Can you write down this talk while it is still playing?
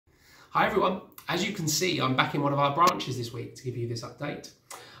Hi everyone, as you can see I'm back in one of our branches this week to give you this update.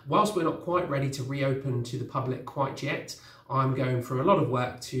 Whilst we're not quite ready to reopen to the public quite yet, I'm going through a lot of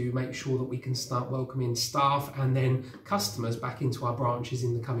work to make sure that we can start welcoming staff and then customers back into our branches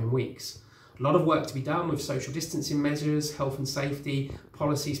in the coming weeks. A lot of work to be done with social distancing measures, health and safety,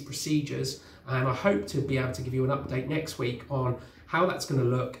 policies, procedures, and I hope to be able to give you an update next week on how that's going to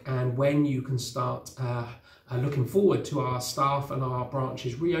look and when you can start looking forward to our staff and our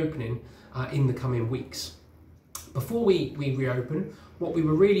branches reopening in the coming weeks. Before we reopen, what we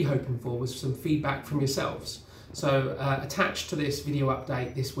were really hoping for was some feedback from yourselves. So attached to this video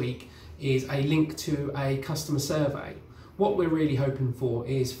update this week is a link to a customer survey. What we're really hoping for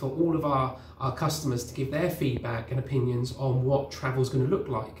is for all of our customers to give their feedback and opinions on what travel's going to look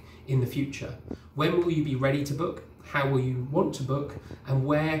like in the future. When will you be ready to book? How will you want to book? And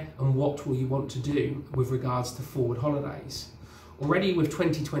where and what will you want to do with regards to forward holidays? Already with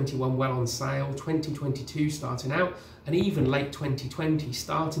 2021 well on sale, 2022 starting out, and even late 2020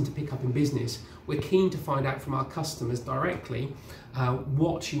 starting to pick up in business, we're keen to find out from our customers directly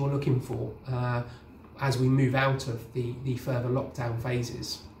what you're looking for as we move out of the further lockdown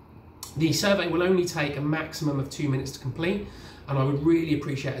phases. The survey will only take a maximum of 2 minutes to complete, and I would really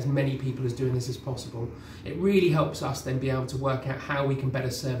appreciate as many people as doing this as possible. It really helps us then be able to work out how we can better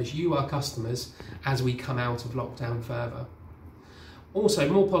service you, our customers, as we come out of lockdown further. Also,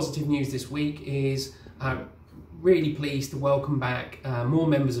 more positive news this week is really pleased to welcome back more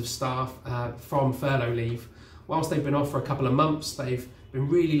members of staff from furlough leave. Whilst they've been off for a couple of months, they've been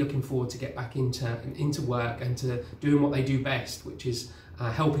really looking forward to get back into work and to doing what they do best, which is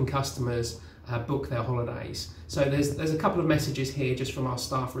helping customers book their holidays. So there's a couple of messages here just from our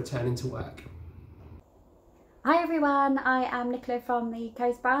staff returning to work. Hi everyone, I am Nicola from the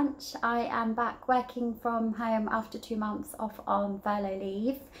Coast Branch. I am back working from home after 2 months off on furlough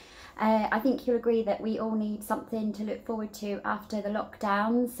leave. I think you'll agree that we all need something to look forward to after the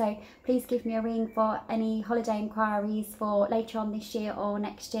lockdown, so please give me a ring for any holiday inquiries for later on this year or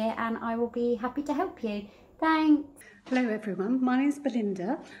next year and I will be happy to help you. Thanks. Hello everyone, my name is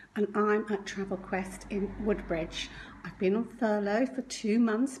Belinda and I'm at Travel Quest in Woodbridge. I've been on furlough for 2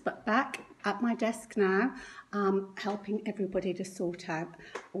 months but back at my desk now, helping everybody to sort out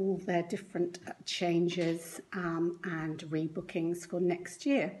all their different changes and rebookings for next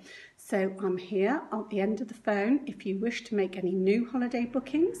year. So I'm here at the end of the phone if you wish to make any new holiday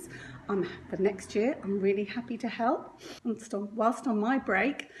bookings for next year. I'm really happy to help. Whilst on my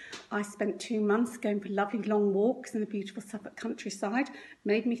break, I spent 2 months going for lovely long walks in the beautiful Suffolk countryside.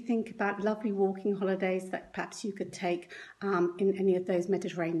 Made me think about lovely walking holidays that perhaps you could take in any of those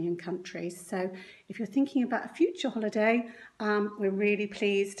Mediterranean countries. So if you're thinking about a future holiday, we're really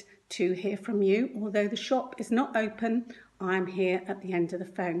pleased to hear from you. Although the shop is not open, I'm here at the end of the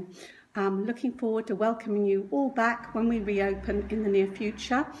phone. Looking forward to welcoming you all back when we reopen in the near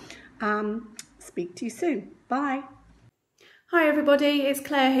future. Speak to you soon. Bye. Hi everybody, it's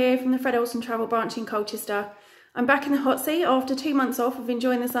Claire here from the Fred Olsen Travel Branch in Colchester. I'm back in the hot seat after 2 months off of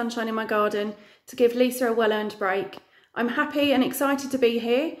enjoying the sunshine in my garden to give Lisa a well-earned break. I'm happy and excited to be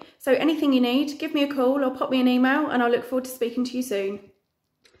here, so anything you need, give me a call or pop me an email and I look forward to speaking to you soon.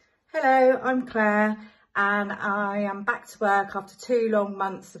 Hello, I'm Claire and I am back to work after 2 long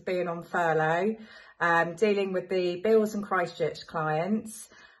months of being on furlough, dealing with the Beals and Christchurch clients.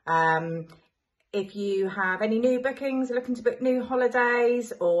 If you have any new bookings, looking to book new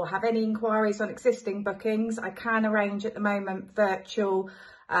holidays or have any inquiries on existing bookings, I can arrange at the moment virtual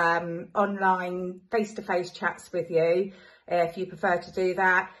online face-to-face chats with you. If you prefer to do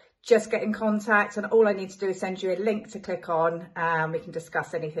that, just get in contact and all I need to do is send you a link to click on and we can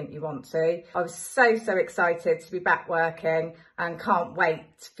discuss anything you want to. I was so excited to be back working and can't wait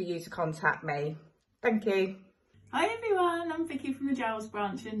for you to contact me. Thank you. Hi everyone, I'm Vicky from the Giles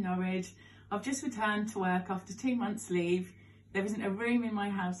branch in Norwich. I've just returned to work after 2 months leave. There isn't a room in my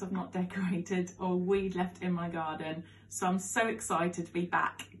house I've not decorated or weed left in my garden. So I'm so excited to be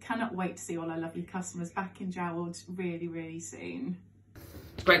back. Cannot wait to see all our lovely customers back in Jowald really soon.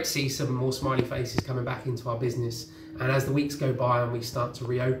 It's great to see some more smiley faces coming back into our business, and as the weeks go by and we start to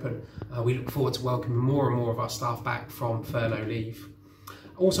reopen, we look forward to welcoming more and more of our staff back from furlough leave.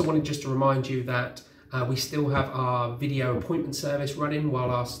 I also wanted just to remind you that we still have our video appointment service running while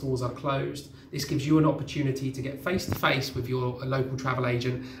our stores are closed. This gives you an opportunity to get face-to-face with your local travel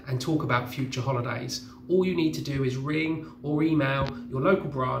agent and talk about future holidays. All you need to do is ring or email your local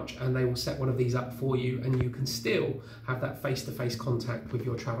branch and they will set one of these up for you and you can still have that face-to-face contact with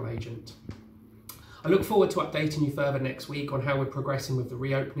your travel agent. I look forward to updating you further next week on how we're progressing with the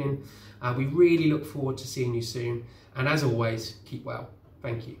reopening. We really look forward to seeing you soon, and as always, keep well.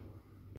 Thank you.